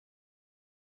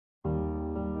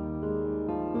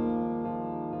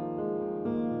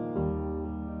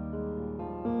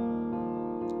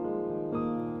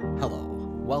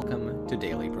Welcome to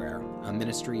Daily Prayer, a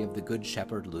ministry of the Good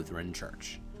Shepherd Lutheran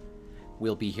Church.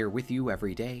 We'll be here with you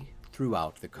every day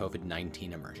throughout the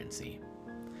COVID-19 emergency.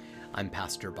 I'm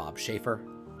Pastor Bob Schaefer.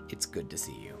 It's good to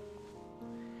see you.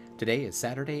 Today is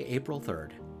Saturday, April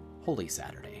 3rd, Holy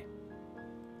Saturday.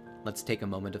 Let's take a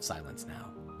moment of silence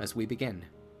now as we begin.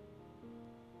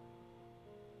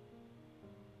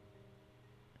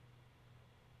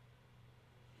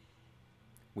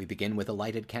 We begin with a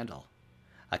lighted candle.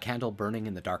 A candle burning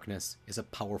in the darkness is a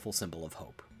powerful symbol of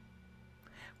hope.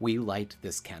 We light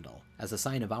this candle as a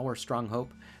sign of our strong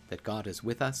hope that God is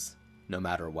with us no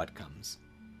matter what comes.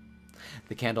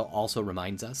 The candle also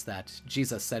reminds us that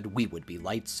Jesus said we would be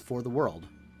lights for the world.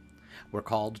 We're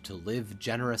called to live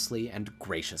generously and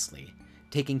graciously,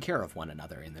 taking care of one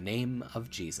another in the name of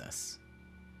Jesus.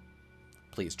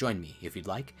 Please join me, if you'd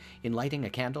like, in lighting a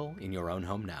candle in your own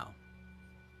home now.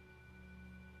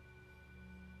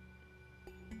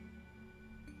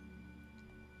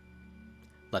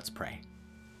 Let's pray.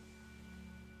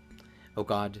 O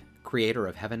God, creator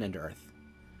of heaven and earth,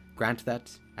 grant that,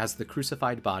 as the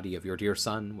crucified body of your dear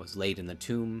Son was laid in the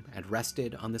tomb and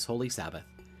rested on this holy Sabbath,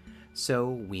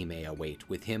 so we may await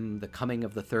with him the coming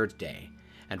of the third day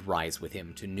and rise with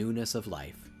him to newness of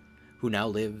life, who now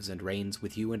lives and reigns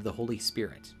with you and the Holy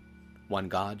Spirit, one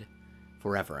God,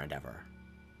 forever and ever.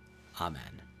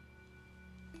 Amen.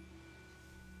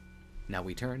 Now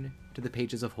we turn to the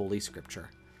pages of Holy Scripture.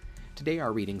 Today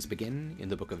our readings begin in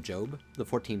the book of Job, the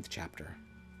 14th chapter.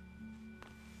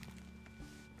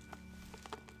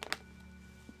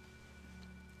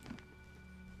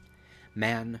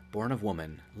 Man, born of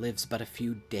woman, lives but a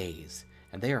few days,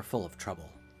 and they are full of trouble.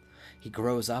 He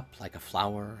grows up like a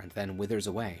flower and then withers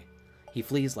away. He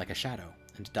flees like a shadow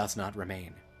and does not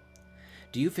remain.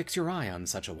 Do you fix your eye on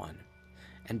such a one?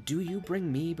 And do you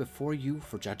bring me before you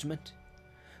for judgment?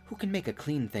 Who can make a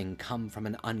clean thing come from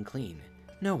an unclean?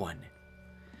 No one.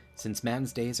 Since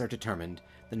man's days are determined,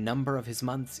 the number of his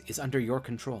months is under your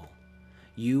control.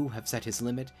 You have set his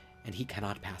limit, and he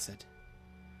cannot pass it.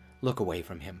 Look away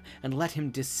from him, and let him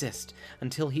desist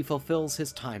until he fulfills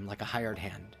his time like a hired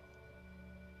hand.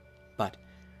 But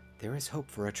there is hope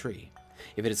for a tree.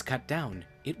 If it is cut down,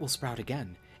 it will sprout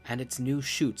again, and its new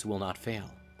shoots will not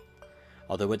fail.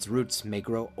 Although its roots may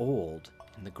grow old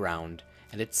in the ground,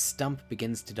 and its stump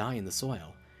begins to die in the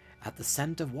soil, at the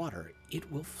scent of water it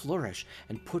will flourish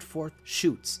and put forth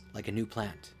shoots like a new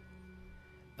plant.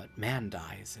 But man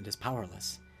dies and is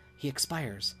powerless. He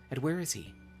expires, and where is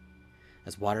he?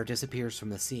 As water disappears from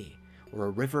the sea, or a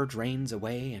river drains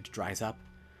away and dries up,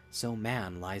 so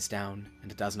man lies down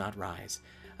and does not rise,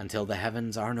 until the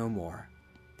heavens are no more.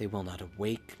 They will not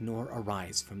awake nor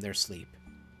arise from their sleep.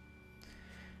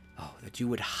 Oh, that you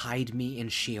would hide me in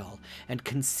Sheol, and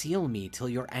conceal me till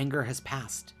your anger has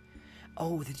passed.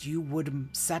 Oh, that you would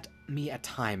set me a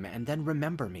time and then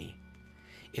remember me.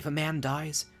 If a man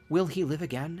dies, will he live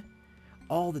again?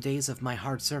 All the days of my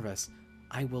hard service,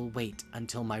 I will wait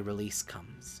until my release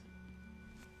comes.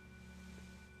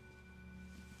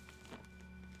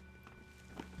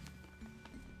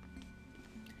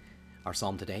 Our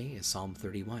psalm today is Psalm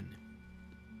 31.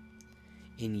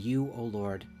 In you, O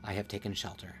Lord, I have taken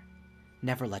shelter.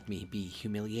 Never let me be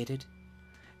humiliated.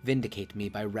 Vindicate me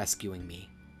by rescuing me.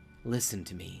 Listen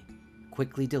to me.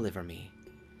 Quickly deliver me.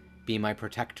 Be my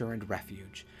protector and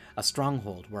refuge, a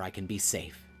stronghold where I can be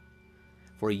safe.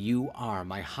 For you are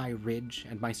my high ridge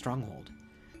and my stronghold.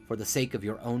 For the sake of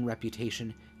your own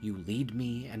reputation, you lead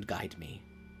me and guide me.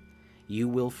 You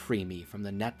will free me from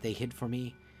the net they hid for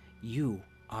me. You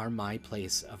are my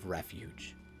place of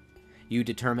refuge. You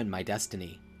determine my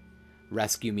destiny.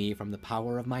 Rescue me from the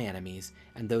power of my enemies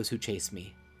and those who chase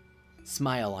me.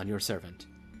 Smile on your servant.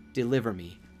 Deliver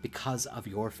me because of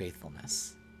your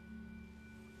faithfulness.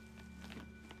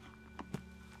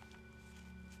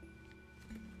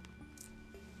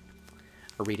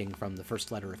 A reading from the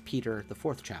first letter of Peter, the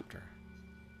 4th chapter.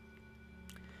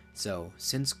 So,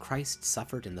 since Christ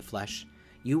suffered in the flesh,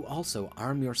 you also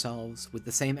arm yourselves with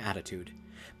the same attitude,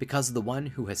 because the one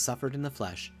who has suffered in the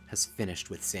flesh has finished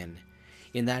with sin,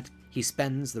 in that he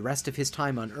spends the rest of his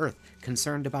time on earth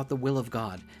concerned about the will of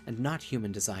God and not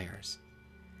human desires.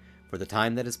 For the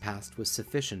time that has passed was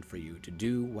sufficient for you to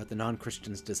do what the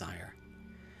non-Christians desire.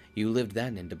 You lived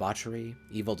then in debauchery,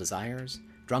 evil desires,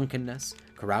 drunkenness,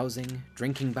 carousing,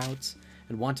 drinking bouts,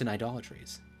 and wanton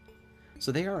idolatries.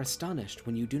 So they are astonished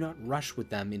when you do not rush with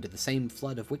them into the same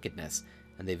flood of wickedness,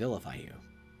 and they vilify you.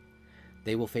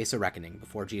 They will face a reckoning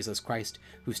before Jesus Christ,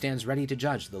 who stands ready to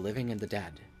judge the living and the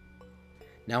dead.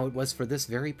 Now it was for this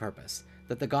very purpose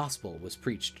that the gospel was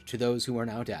preached to those who are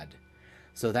now dead,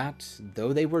 so that,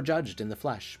 though they were judged in the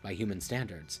flesh by human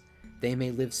standards, they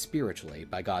may live spiritually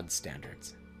by God's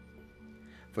standards.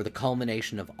 For the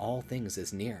culmination of all things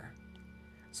is near.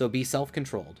 So be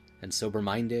self-controlled and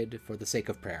sober-minded for the sake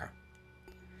of prayer.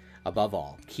 Above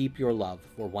all, keep your love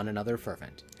for one another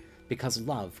fervent, because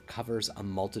love covers a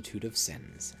multitude of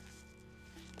sins.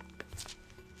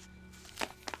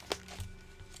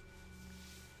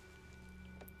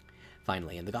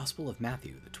 Finally, in the Gospel of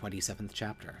Matthew, the 27th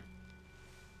chapter.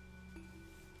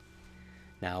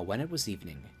 Now, when it was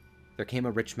evening, there came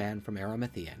a rich man from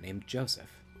Arimathea named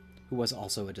Joseph, who was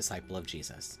also a disciple of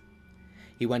Jesus.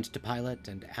 He went to Pilate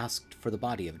and asked for the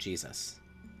body of Jesus.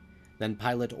 Then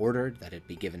Pilate ordered that it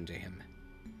be given to him.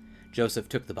 Joseph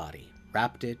took the body,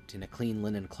 wrapped it in a clean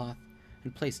linen cloth,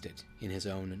 and placed it in his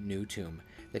own new tomb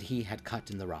that he had cut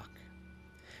in the rock.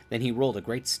 Then he rolled a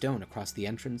great stone across the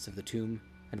entrance of the tomb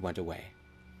and went away.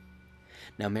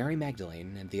 Now Mary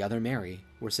Magdalene and the other Mary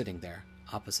were sitting there,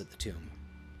 opposite the tomb.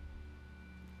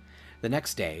 The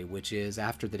next day, which is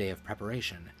after the day of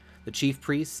preparation, the chief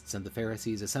priests and the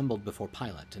Pharisees assembled before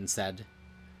Pilate and said,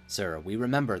 "Sir, we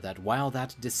remember that while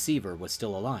that deceiver was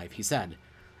still alive, he said,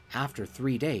 'After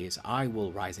 3 days I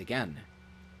will rise again.'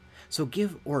 So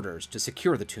give orders to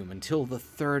secure the tomb until the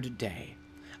 3rd day.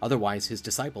 Otherwise his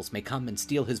disciples may come and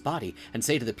steal his body and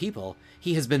say to the people,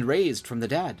 'He has been raised from the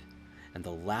dead,' and the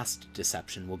last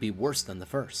deception will be worse than the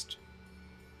first."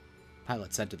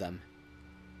 Pilate said to them,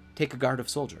 "Take a guard of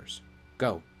soldiers.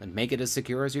 Go and make it as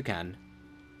secure as you can."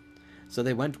 So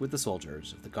they went with the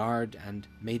soldiers of the guard and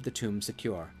made the tomb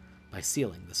secure by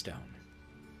sealing the stone.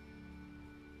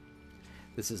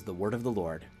 This is the word of the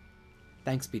Lord.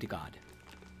 Thanks be to God.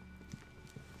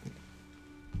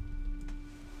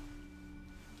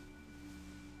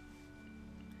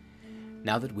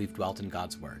 Now that we've dwelt in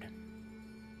God's word,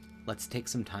 let's take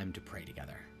some time to pray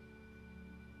together.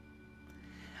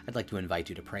 I'd like to invite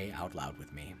you to pray out loud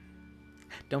with me.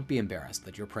 Don't be embarrassed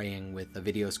that you're praying with a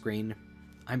video screen.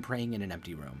 I'm praying in an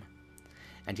empty room.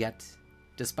 And yet,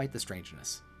 despite the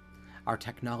strangeness, our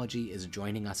technology is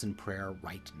joining us in prayer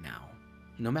right now,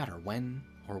 no matter when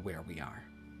or where we are.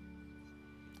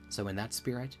 So in that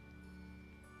spirit,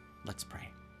 let's pray.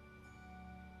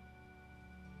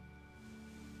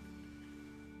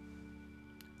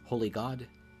 Holy God,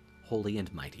 holy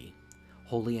and mighty,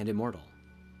 holy and immortal,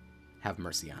 have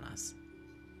mercy on us.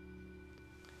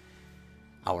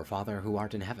 Our Father, who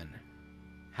art in heaven,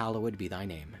 hallowed be thy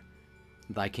name.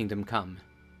 Thy kingdom come,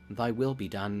 thy will be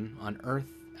done on earth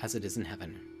as it is in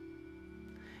heaven.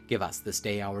 Give us this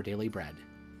day our daily bread,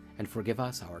 and forgive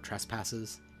us our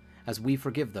trespasses, as we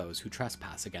forgive those who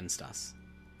trespass against us.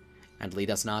 And lead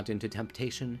us not into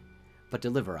temptation, but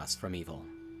deliver us from evil.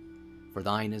 For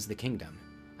thine is the kingdom,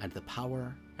 and the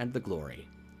power, and the glory,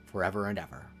 forever and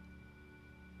ever.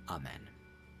 Amen.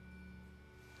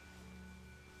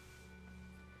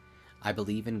 I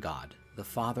believe in God, the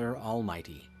Father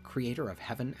Almighty, creator of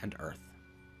heaven and earth.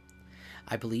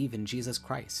 I believe in Jesus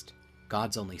Christ,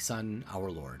 God's only Son,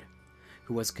 our Lord,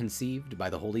 who was conceived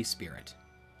by the Holy Spirit,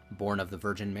 born of the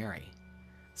Virgin Mary,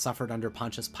 suffered under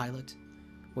Pontius Pilate,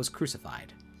 was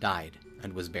crucified, died,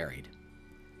 and was buried.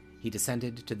 He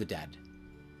descended to the dead.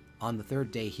 On the 3rd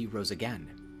day he rose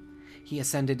again. He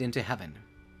ascended into heaven.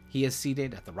 He is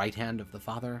seated at the right hand of the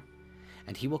Father,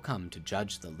 and he will come to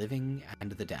judge the living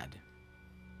and the dead.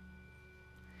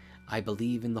 I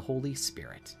believe in the Holy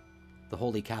Spirit, the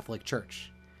Holy Catholic Church,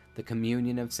 the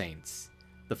communion of saints,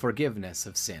 the forgiveness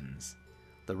of sins,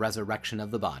 the resurrection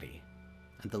of the body,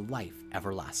 and the life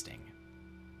everlasting.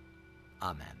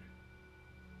 Amen.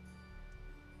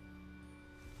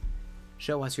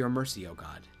 Show us your mercy, O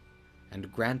God,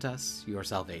 and grant us your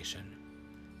salvation.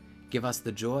 Give us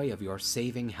the joy of your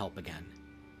saving help again,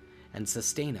 and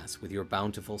sustain us with your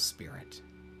bountiful Spirit.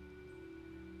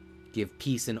 Give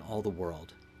peace in all the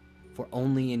world, for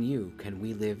only in you can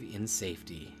we live in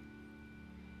safety.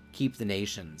 Keep the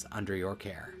nations under your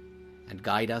care, and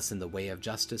guide us in the way of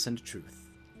justice and truth.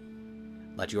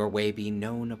 Let your way be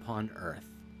known upon earth,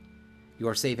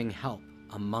 your saving help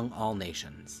among all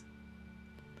nations.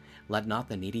 Let not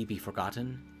the needy be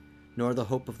forgotten, nor the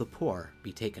hope of the poor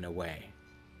be taken away.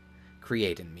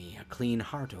 Create in me a clean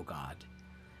heart, O God,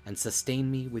 and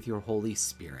sustain me with your Holy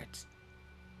Spirit.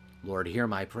 Lord, hear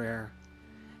my prayer,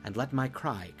 and let my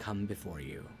cry come before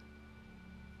you.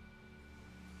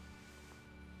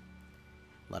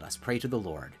 Let us pray to the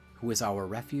Lord, who is our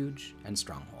refuge and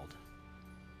stronghold.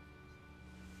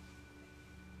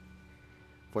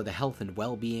 For the health and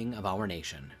well-being of our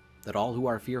nation, that all who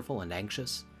are fearful and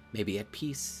anxious may be at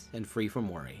peace and free from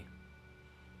worry.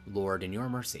 Lord, in your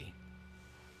mercy,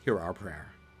 hear our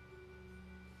prayer.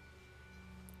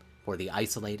 For the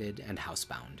isolated and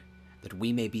housebound, that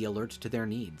we may be alert to their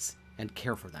needs and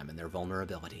care for them in their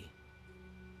vulnerability.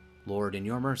 Lord, in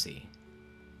your mercy,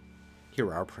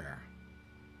 hear our prayer.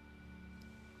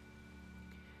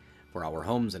 For our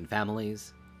homes and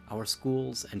families, our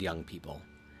schools and young people,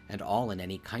 and all in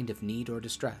any kind of need or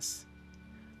distress,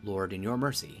 Lord, in your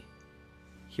mercy,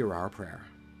 hear our prayer.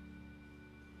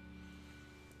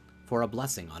 For a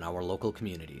blessing on our local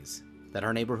communities, that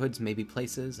our neighborhoods may be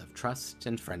places of trust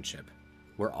and friendship,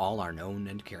 where all are known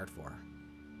and cared for.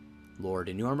 Lord,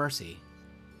 in your mercy,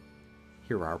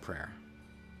 hear our prayer.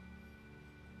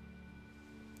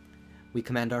 We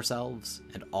commend ourselves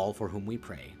and all for whom we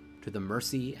pray to the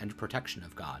mercy and protection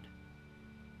of God.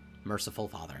 Merciful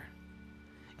Father,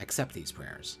 accept these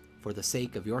prayers for the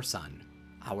sake of your Son,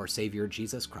 our Savior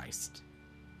Jesus Christ.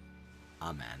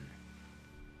 Amen.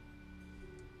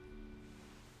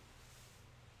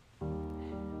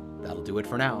 That'll do it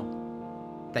for now.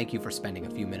 Thank you for spending a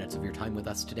few minutes of your time with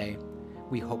us today.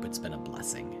 We hope it's been a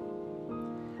blessing.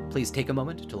 Please take a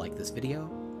moment to like this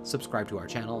video, subscribe to our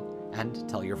channel, and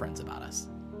tell your friends about us.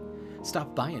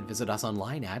 Stop by and visit us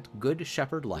online at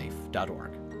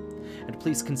goodshepherdlife.org. And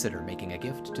please consider making a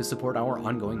gift to support our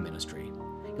ongoing ministry.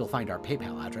 You'll find our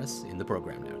PayPal address in the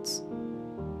program notes.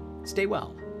 Stay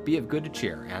well, be of good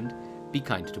cheer, and be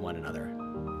kind to one another.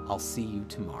 I'll see you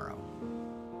tomorrow.